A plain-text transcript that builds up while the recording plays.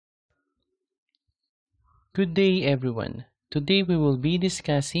Good day, everyone. Today we will be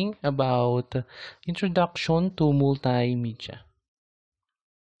discussing about introduction to multimedia.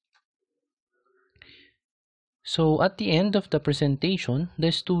 So at the end of the presentation,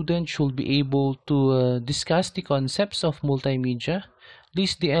 the student should be able to discuss the concepts of multimedia,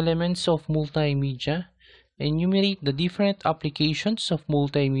 list the elements of multimedia, enumerate the different applications of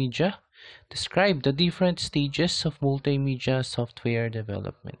multimedia, describe the different stages of multimedia software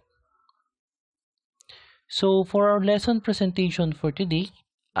development. So for our lesson presentation for today,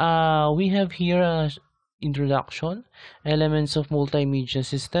 we have here a introduction, elements of multimedia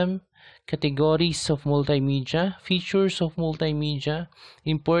system, categories of multimedia, features of multimedia,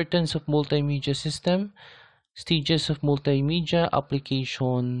 importance of multimedia system, stages of multimedia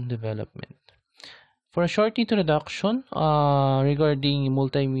application development. For a short introduction regarding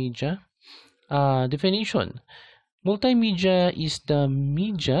multimedia, definition. Multimedia is the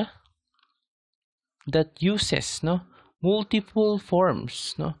media that uses multiple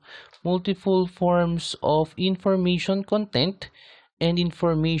forms of information content and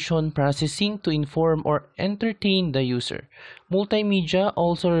information processing to inform or entertain the user. Multimedia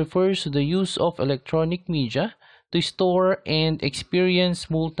also refers to the use of electronic media to store and experience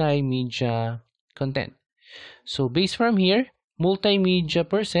multimedia content. So based from here, multimedia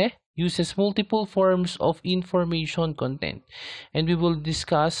per se uses multiple forms of information content, and we will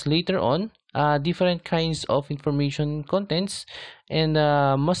discuss later on different kinds of information contents and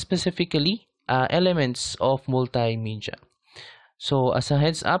more specifically elements of multimedia. So as a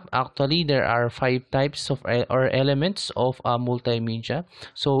heads up, actually there are 5 types of or elements of multimedia.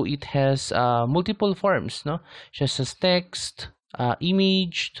 So it has multiple forms, such as text,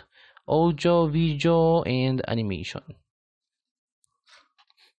 image, audio, video, and animation.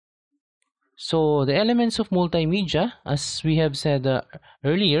 So the elements of multimedia, as we have said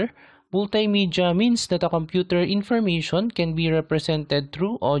earlier, multimedia means that a computer information can be represented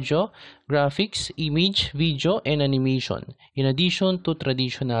through audio, graphics, image, video, and animation, in addition to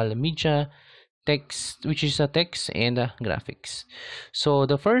traditional media, text, which is a text and graphics. So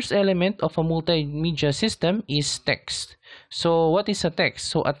the first element of a multimedia system is text. So what is a text?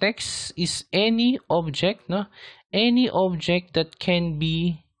 So a text is any object, any object that can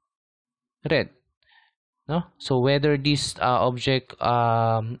be read. So whether this object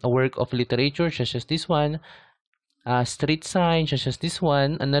a work of literature such as this one, a street sign such as this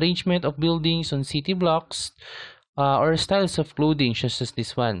one, an arrangement of buildings on city blocks, or styles of clothing such as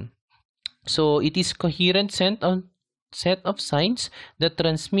this one. So it is coherent set of signs that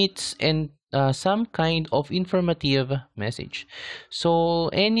transmits and some kind of informative message. So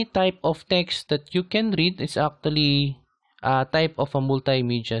any type of text that you can read is actually a type of a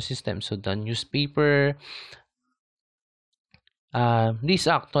multimedia system. So the newspaper, this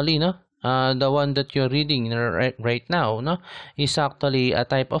actually the one that you're reading right now is actually a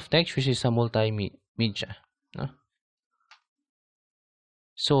type of text which is a multimedia.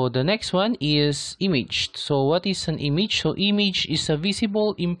 So the next one is image. So what is an image? So image is a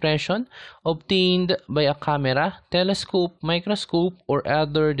visible impression obtained by a camera, telescope, microscope, or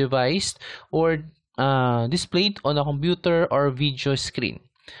other device, or displayed on a computer or video screen.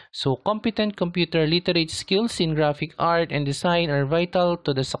 So competent computer literate skills in graphic art and design are vital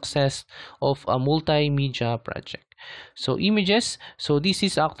to the success of a multimedia project. So images, so this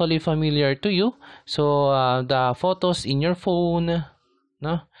is actually familiar to you. So the photos in your phone,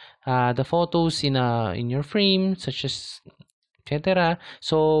 the photos in your frame, such as etc.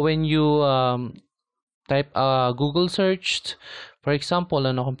 So when you type Google searched, for example,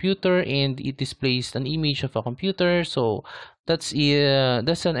 on a computer, and it displays an image of a computer, so that's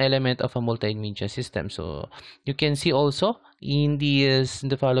an element of a multimedia system. So you can see also in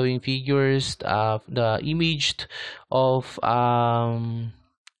the following figures the image of a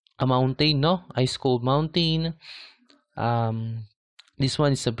mountain, ice cold mountain. This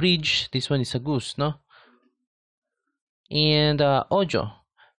one is a bridge, this one is a goose, and audio,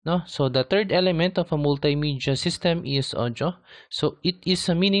 so the third element of a multimedia system is audio. So it is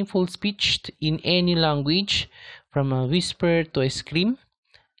a meaningful speech in any language, from a whisper to a scream.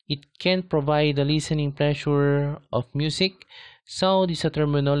 It can provide the listening pleasure of music. Sound is a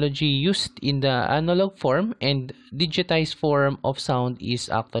terminology used in the analog form, and digitized form of sound is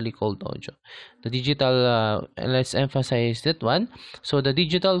actually called audio. The digital, let's emphasize that one. So the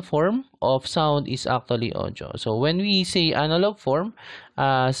digital form of sound is actually audio. So when we say analog form,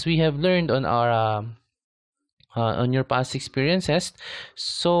 as we have learned on your past experiences,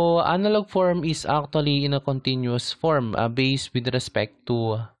 so analog form is actually in a continuous form, based with respect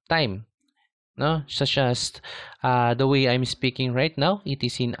to time. no? Such as the way I'm speaking right now, it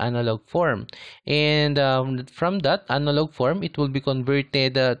is in analog form. And from that analog form, it will be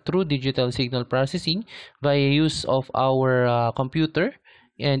converted through digital signal processing by use of our computer,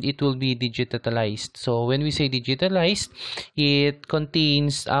 and it will be digitalized. So when we say digitalized, it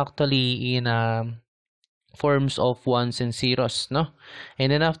contains actually in forms of ones and zeros, no?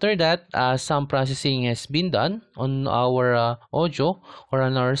 And then after that, some processing has been done on our audio or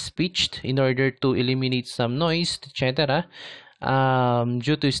on our speech in order to eliminate some noise, etc.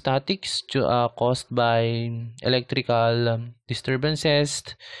 Due to statics caused by electrical disturbances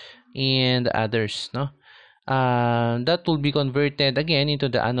and others, no? That will be converted again into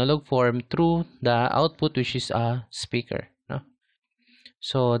the analog form through the output, which is a speaker, no?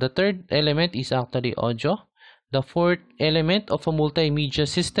 So the third element is actually audio. The fourth element of a multimedia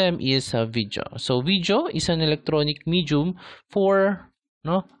system is video. So video is an electronic medium for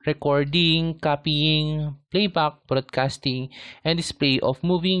recording, copying, playback, broadcasting, and display of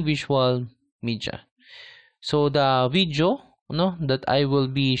moving visual media. So the video that I will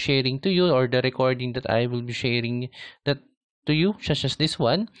be sharing to you, or the recording that I will be sharing that to you, such as this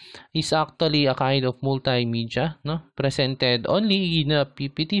one, is actually a kind of multimedia, presented only in a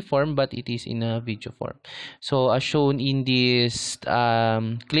PPT form, but it is in a video form. So as shown in this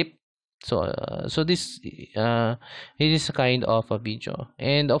clip, so this it is a kind of a video.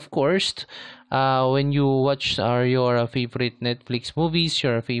 And of course, when you watch your favorite Netflix movies,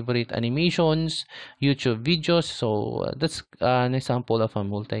 your favorite animations, YouTube videos, so that's an example of a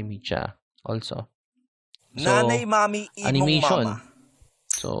multimedia also. So, Nanay, mami, imong animation. mama.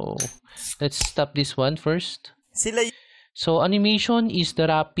 So let's stop this one first. Sila So animation is the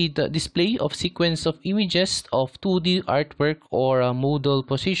rapid display of sequence of images of 2D artwork or a model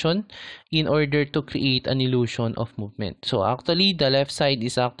position in order to create an illusion of movement. So actually, the left side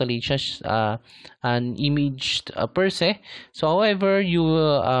is actually just an image per se. So however, you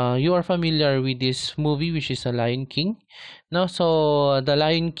are familiar with this movie, which is a Lion King. No, so the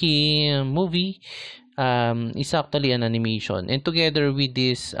Lion King movie is actually an animation, and together with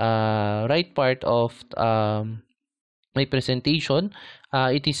this right part of my presentation,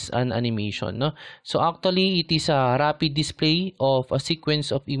 it is an animation, no? So actually, it is a rapid display of a sequence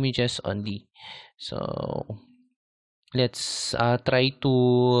of images only. So let's try to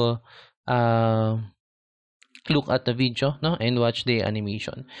look at the video, no, and watch the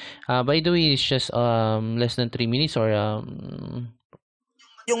animation. By the way, it's just less than 3 minutes, or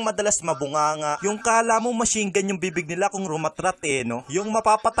yung madalas mabunganga, yung kala mo machine gun yung bibig nila kung rumatrat no? Yung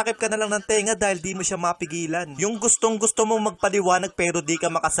mapapatakip ka na lang ng tenga dahil di mo siya mapigilan. Yung gustong gusto mong magpaliwanag pero di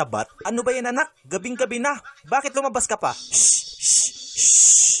ka makasabat. Ano ba yan anak? Gabing-gabi na. Bakit lumabas ka pa? Shh! Shh!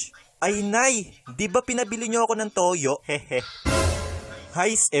 Shh! Ay nay, di ba pinabili niyo ako ng toyo? Hehe.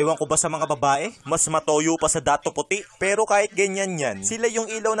 Hays, ewan ko ba sa mga babae? Mas matoyo pa sa dato puti. Pero kahit ganyan yan, sila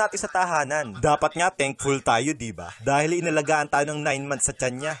yung ilaw natin sa tahanan. Dapat nga thankful tayo, diba? Dahil inalagaan tayo ng 9 months sa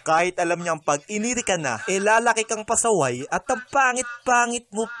tiyan niya. Kahit alam niyang pag iniri ka na, lalaki kang pasaway at ang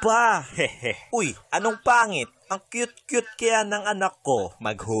pangit-pangit mo pa. Hehe. Uy, anong pangit? Ang cute-cute kaya ng anak ko.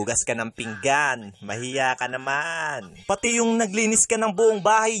 Maghugas ka ng pinggan. Mahiya ka naman. Pati yung naglinis ka ng buong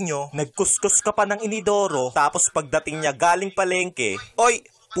bahay nyo, nagkuskus ka pa ng inidoro, tapos pagdating niya galing palengke, oy,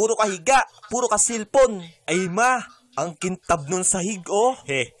 puro ka higa, puro ka silpon. Ay ma, ang kintab nun sahig, oh.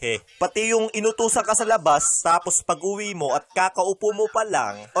 Hehe. Pati yung inutusan ka sa labas, tapos pag uwi mo at kakaupo mo pa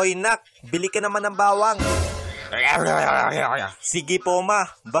lang, oy nak, bili ka naman ng bawang. Sige po ma,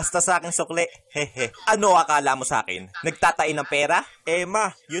 basta sa akin sukli. Hehe. Ano akala mo sa akin? Nagtatain ng pera?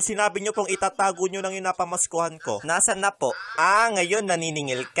 Ma, yung sinabi nyo pong itatago nyo nang inapamaskuhan ko, nasan na po? Ngayon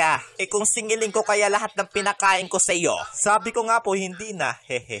naniningil ka. Kung singilin ko kaya lahat ng pinakain ko sa iyo? Sabi ko nga po hindi na.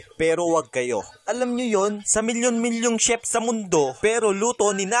 Hehe. Pero wag kayo. Alam nyo yon, sa milyon-milyong chef sa mundo, pero luto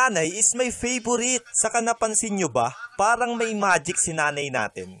ni nanay is my favorite. Saka napansin nyo ba? Parang may magic si nanay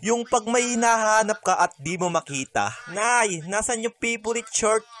natin. Yung pag may hinahanap ka at di mo makita, Nay, nasan yung favorite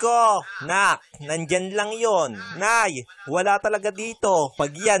short ko? Nak, nandyan lang yon. Nay, wala talaga dito.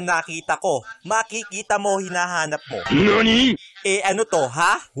 Pag yan nakita ko, makikita mo hinahanap mo. Nani? Ano to,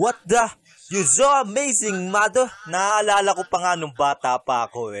 ha? What the? You're so amazing, mother. Naalala ko pa nga nung bata pa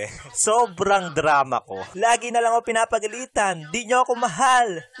ako Sobrang drama ko. Lagi na lang ako pinapagalitan. Di nyo ako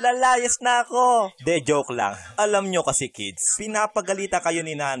mahal. Lalayas na ako. De, joke lang. Alam nyo kasi kids, pinapagalita kayo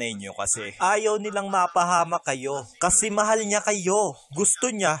ni nanay nyo kasi ayaw nilang mapahama kayo. Kasi mahal niya kayo.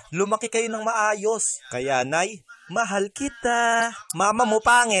 Gusto niya, lumaki kayo ng maayos. Kaya nay, mahal kita. Mama mo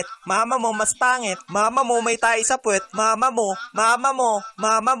pangit. Mama mo mas pangit. Mama mo may tayo sa puwet. Mama mo.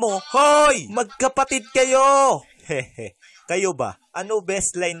 Hoy! Magkapatid kayo! Hehe. Kayo ba? Ano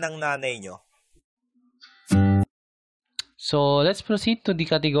best line ng nanay nyo? So let's proceed to the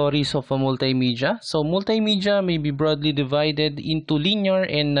categories of a multimedia. So multimedia may be broadly divided into linear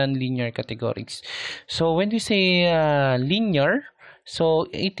and non-linear categories. So when we say linear, so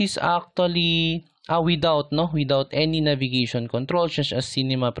it is actually without any navigation control, such as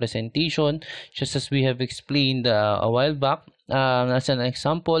cinema presentation, just as we have explained a while back. As an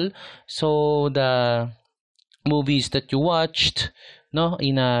example, so the movies that you watched no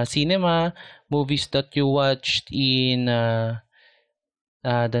in a cinema, movies that you watched in the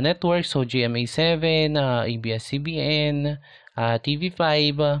network, so GMA7, ABS-CBN,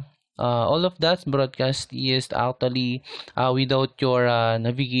 TV5, all of that broadcast is actually without your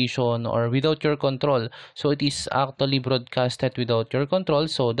navigation or without your control. So it is actually broadcasted without your control.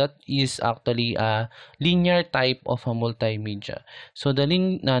 So that is actually a linear type of a multimedia. So the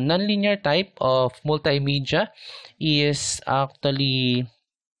non-linear type of multimedia is actually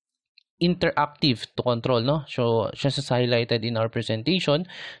interactive to control, no? So just as highlighted in our presentation,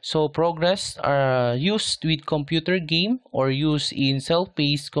 so progress are used with computer game or used in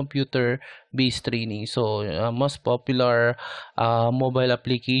self-paced computer based training. So most popular mobile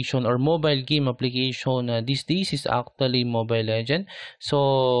application or mobile game application these days is actually Mobile Legend.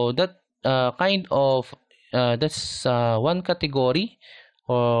 So that kind of that's one category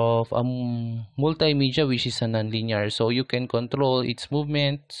of multimedia, which is a non-linear. So you can control its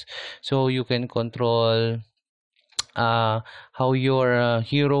movements, so you can control how your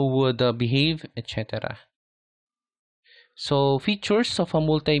hero would behave, etc. So features of a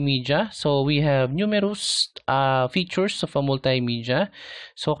multimedia. So we have numerous features of a multimedia.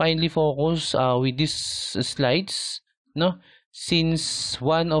 So kindly focus with these slides, no? Since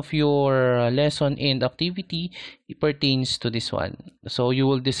one of your lesson and activity pertains to this one. So you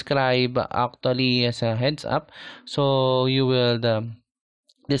will describe actually as a heads up. So you will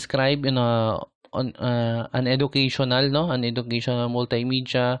describe in a on an educational an educational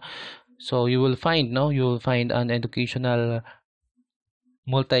multimedia. So you will find an educational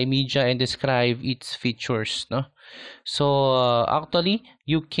multimedia and describe its features, no? So actually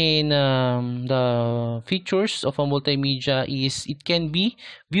you can the features of a multimedia is it can be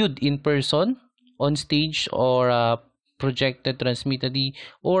viewed in person on stage or projected transmittedly,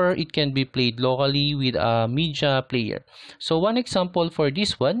 or it can be played locally with a media player. So one example for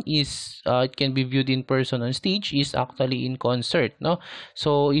this one is it can be viewed in person on stage is actually in concert, no?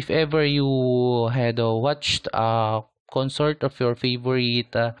 So if ever you had watched a concert of your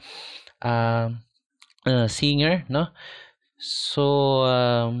favorite uh, singer, no? So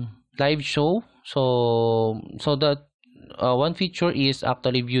live show, so that one feature is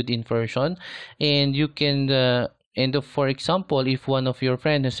actually viewed in person, and you can for example, if one of your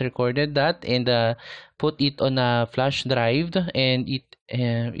friends has recorded that and put it on a flash drive and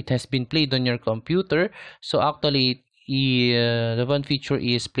it has been played on your computer, so actually the one feature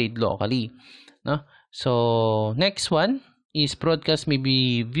is played locally, no? So next one is broadcast may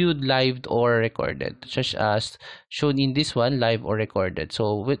be viewed live or recorded, such as shown in this one, live or recorded.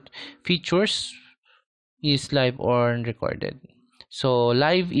 So with features is live or recorded. So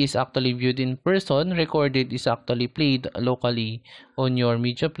live is actually viewed in person, recorded is actually played locally on your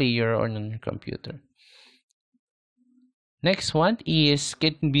media player or on your computer. Next one is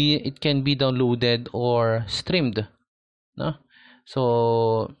it can be downloaded or streamed, no?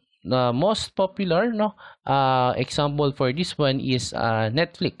 So the most popular example for this one is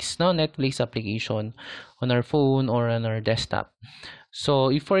Netflix, no? Netflix application on our phone or on our desktop.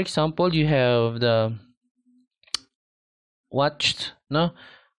 So if for example you have the watched, no?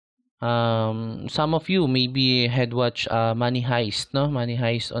 Some of you maybe had watched Money Heist, no? Money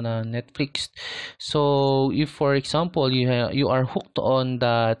Heist on Netflix. So if for example you are hooked on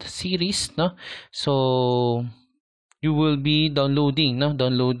that series, no? So you will be downloading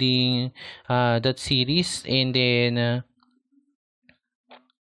that series, and then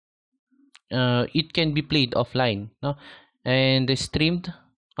it can be played offline, no? And the streamed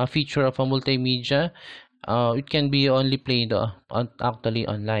a feature of a multimedia, it can be only played actually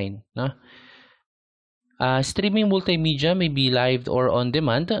online, no? Streaming multimedia may be live or on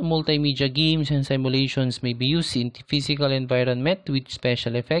demand. Multimedia games and simulations may be used in the physical environment with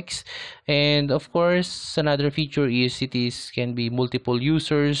special effects. And of course, another feature is can be multiple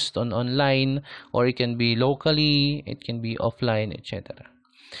users on online, or it can be locally, it can be offline, etc.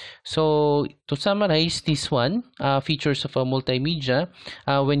 So to summarize this one, features of a multimedia,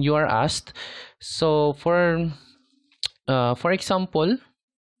 when you are asked, so for example,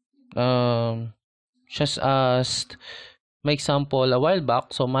 um, just as my example a while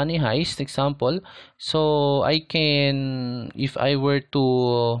back, so Money Heist example, so I can, if I were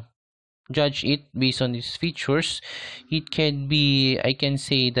to judge it based on its features, it can be, I can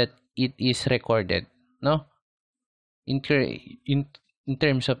say that it is recorded, no, in in in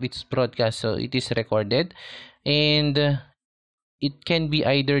terms of its broadcast. So it is recorded, and it can be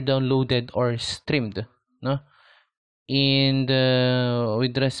either downloaded or streamed, no. And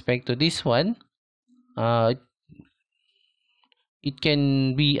with respect to this one, uh, it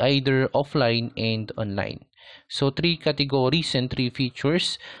can be either offline and online. So three categories and three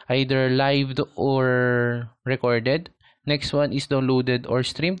features: either live or recorded. Next one is downloaded or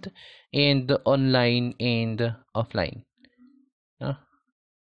streamed, and online and offline. Uh,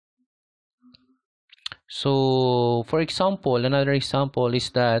 So, for example, another example is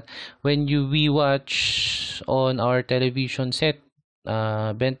that when we watch on our television set,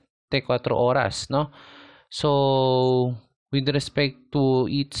 24 oras, no? So, with respect to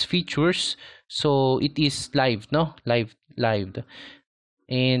its features, so it is live, no? Live.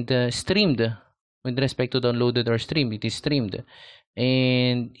 And streamed. With respect to downloaded or streamed, it is streamed.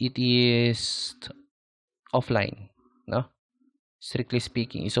 And it is offline, no? Strictly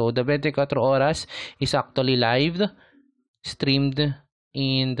speaking. So, the 24 oras is actually live, streamed,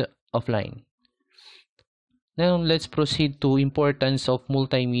 and offline. Now, let's proceed to importance of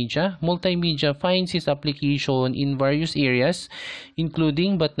multimedia. Multimedia finds its application in various areas,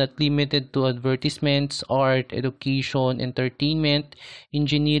 including but not limited to advertisements, art, education, entertainment,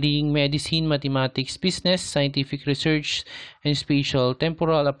 engineering, medicine, mathematics, business, scientific research, and spatial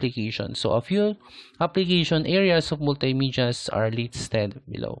temporal applications. So, a few application areas of multimedia are listed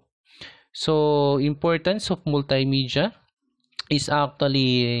below. So, importance of multimedia is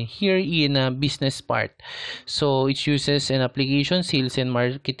actually here in a business part. So it uses an application, sales and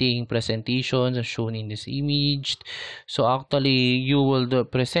marketing presentations as shown in this image. So actually you will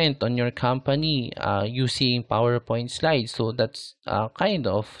present on your company using PowerPoint slides. So that's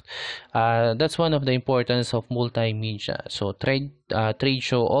that's one of the importance of multimedia. So trade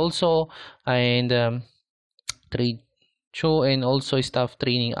show also, and trade show and also staff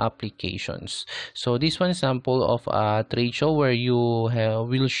training applications. So this one sample of a trade show where you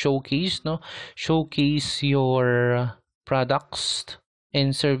will showcase your products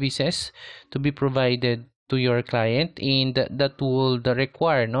and services to be provided to your client, and that will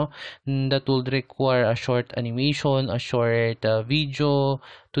require a short animation, a short video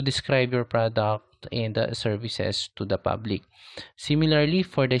to describe your product and services to the public. Similarly,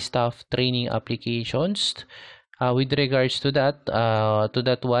 for the staff training applications, with regards to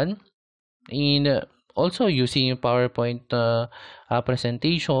that one, in also using PowerPoint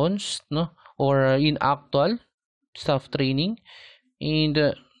presentations, no, or in actual staff training,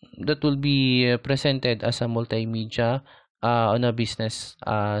 and that will be presented as a multimedia on a business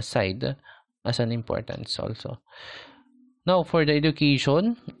side as an importance also. Now, for the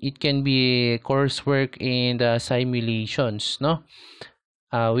education, it can be coursework and simulations, no.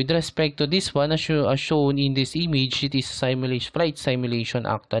 With respect to this one, as shown in this image, it is flight simulation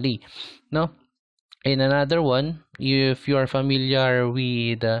actually, no. And another one, if you are familiar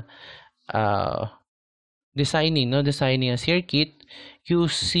with uh, designing a circuit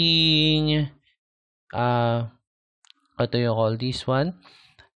using what do you call this one?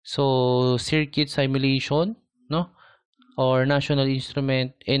 So circuit simulation, no, or National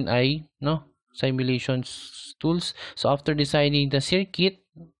Instrument NI, no, simulations tools. So after designing the circuit,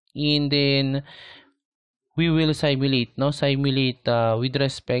 and then we will simulate with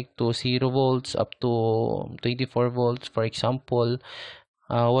respect to 0 volts up to 24 volts, for example,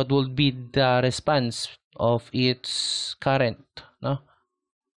 what will be the response of its current, no,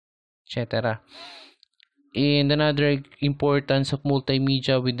 etc. And another importance of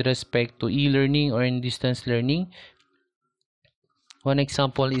multimedia with respect to e-learning or in distance learning, one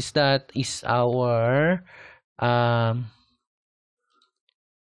example is um,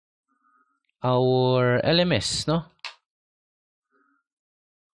 our LMS, no,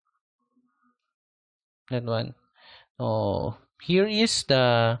 that one. Oh, here is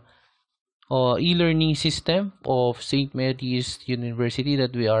the e-learning system of St. Mary's University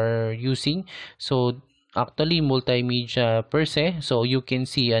that we are using. So actually multimedia per se, so you can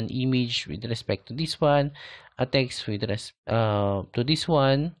see an image with respect to this one, a text with to this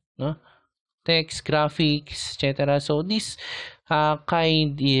one, no, text, graphics, etc. So this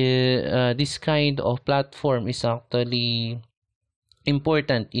kind of platform is actually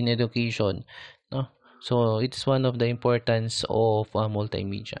important in education, no. So it's one of the importance of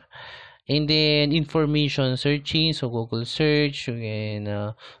multimedia. And then information searching, so Google search, you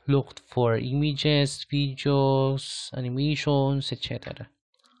can look for images, videos, animations, etc.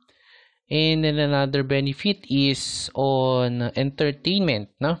 And then another benefit is on entertainment,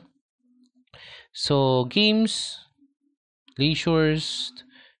 no? So games, leisures,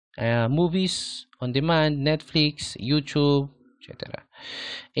 movies on demand, Netflix, YouTube, etc.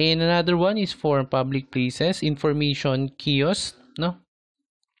 And another one is for public places, information kiosk, no?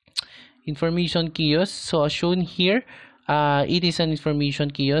 Information kiosk. So as shown here, it is an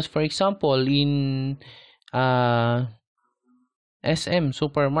information kiosk. For example, in uh, SM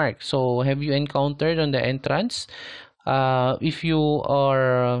supermarket. So have you encountered on the entrance? If you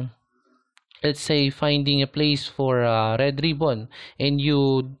are, let's say, finding a place for red ribbon and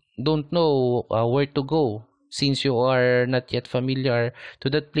you don't know where to go since you are not yet familiar to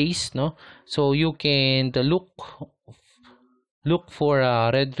that place, no, so you can look for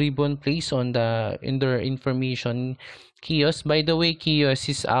a red ribbon place on the in their information kiosk. By the way, kiosk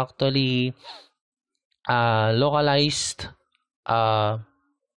is actually localized uh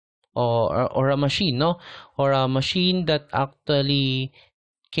or a machine, no, or a machine that actually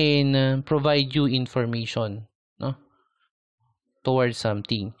can provide you information, no, towards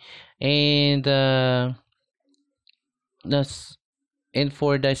something. And that's and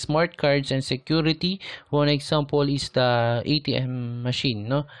for the smart cards and security, one example is the ATM machine,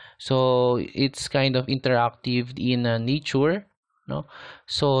 no, so it's kind of interactive in nature, no,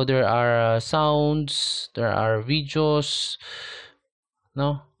 so there are sounds, there are videos,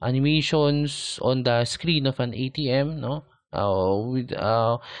 no, animations on the screen of an ATM, no, with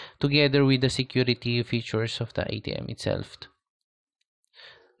together with the security features of the ATM itself.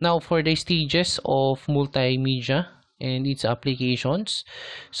 Now for the stages of multimedia and its applications,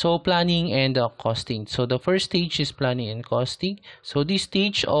 so planning and costing. So the first stage is planning and costing. So this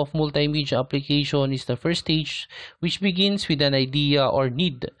stage of multimedia application is the first stage, which begins with an idea or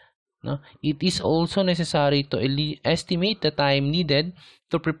need. No? It is also necessary to estimate the time needed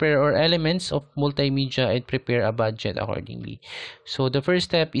to prepare our elements of multimedia and prepare a budget accordingly. So the first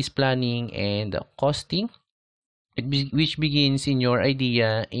step is planning and costing, which begins in your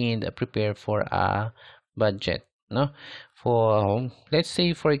idea and prepare for a budget, no, for let's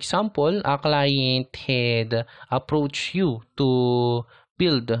say, for example, a client had approached you to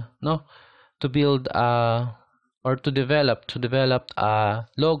build, no, to build or to develop a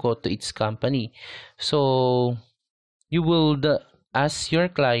logo to its company. So you will ask your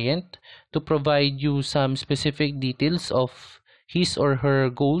client to provide you some specific details of his or her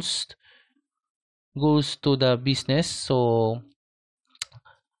goals to the business, so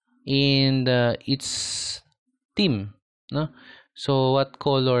in its theme, no, so what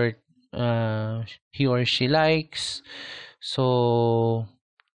color he or she likes, so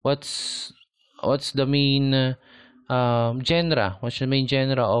what's what's the main what's the main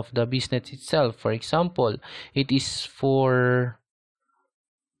genre of the business itself. For example, it is for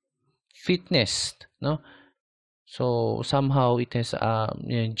fitness, no, so somehow it has a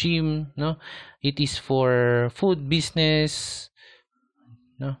gym, no, it is for food business,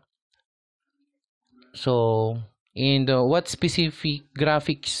 no, so and what specific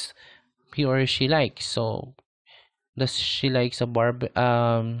graphics he or she likes. So does she likes a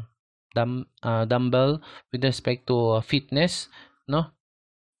dumbbell with respect to fitness, no,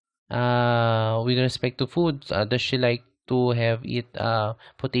 with respect to food, does she like to have it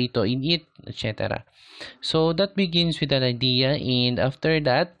potato in it, etc. So that begins with an idea, and after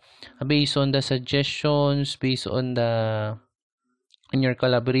that, based on the suggestions, based on the in your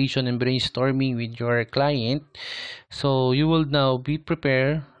collaboration and brainstorming with your client, so you will now be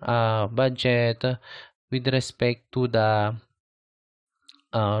prepare budget with respect to the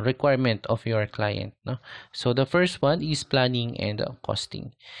requirement of your client, no? So the first one is planning and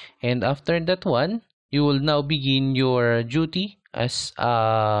costing, and after that one, you will now begin your duty as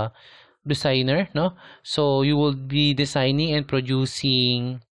a designer, no, so you will be designing and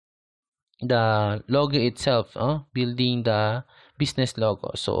producing the logo itself, building the business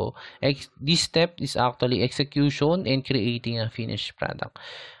logo. So this step is actually execution and creating a finished product.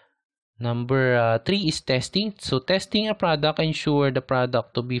 Number 3 is testing. So testing a product, ensure the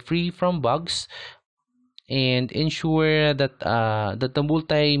product to be free from bugs and ensure that that the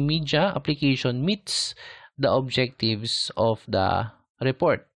multimedia application meets the objectives of the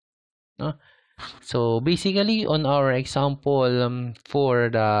report, no? So basically, on our example, for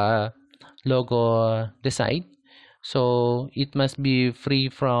the logo design, so it must be free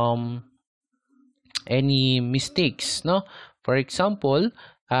from any mistakes, no, for example,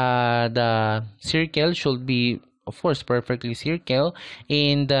 the circle should be, of course, perfectly circle,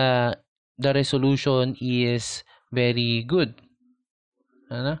 and the resolution is very good,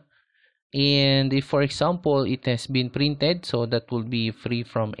 ano? And if, for example, it has been printed, so that will be free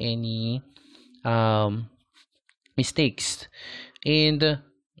from any mistakes. And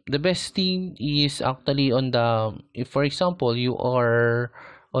the best thing is actually on the, if for example you are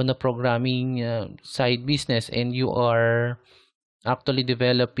on a programming side business and you are actually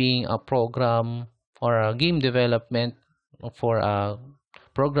developing a program or a game development for a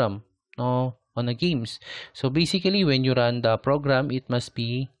program, no, on a games. So basically when you run the program, it must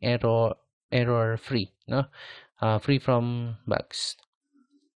be error free, no, free from bugs.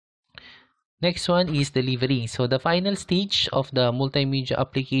 Next one is delivery. So the final stage of the multimedia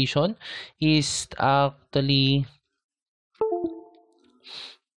application is actually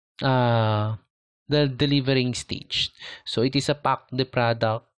uh, the delivering stage. So it is a pack the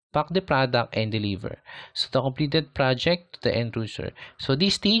product and deliver. So the completed project to the end user. So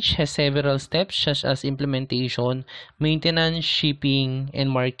this stage has several steps such as implementation, maintenance, shipping, and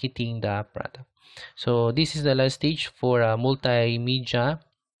marketing the product. So this is the last stage for multimedia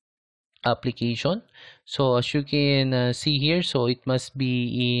application. So as you can see here, so it must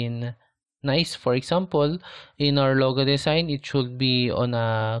be in nice. For example, in our logo design, it should be on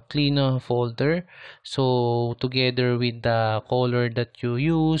a clean folder, so together with the color that you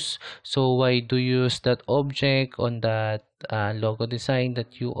use. So why do you use that object on that logo design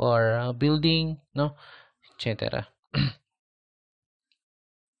that you are building, no, etc.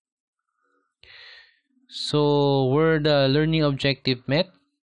 So where the learning objective met.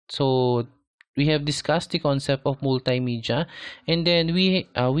 So we have discussed the concept of multimedia, and then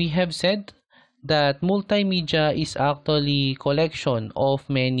we have said that multimedia is actually collection of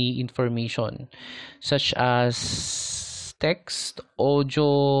many information such as text,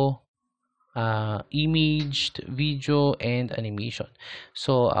 audio, image, video, and animation.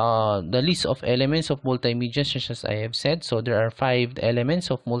 So the list of elements of multimedia, such as I have said, so there are 5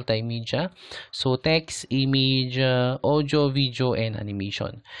 elements of multimedia. So text, image, audio, video, and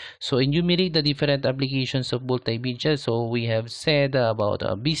animation. So enumerate the different applications of multimedia. So we have said about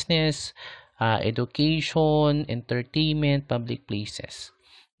business, education, entertainment, public places.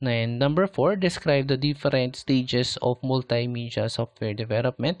 And number 4, describe the different stages of multimedia software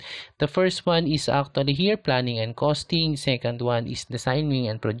development. The first one is actually here, planning and costing. Second one is designing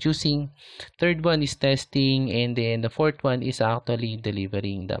and producing. Third one is testing. And then the fourth one is actually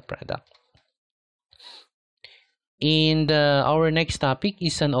delivering the product. And our next topic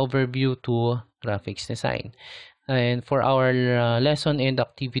is an overview to graphics design. And for our lesson and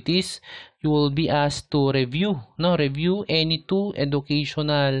activities, you will be asked to review any two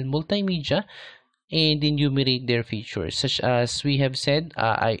educational multimedia and enumerate their features, such as we have said.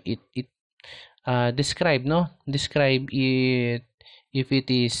 Describe it if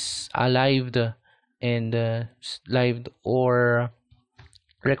it is live and live or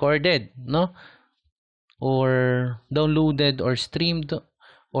recorded, no, or downloaded or streamed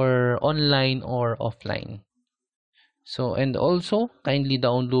or online or offline. So, and also kindly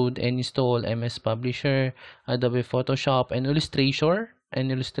download and install MS Publisher, Adobe Photoshop, and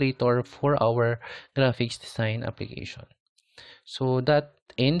Illustrator for our graphics design application. So that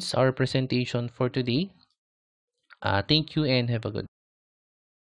ends our presentation for today. Thank you and have a good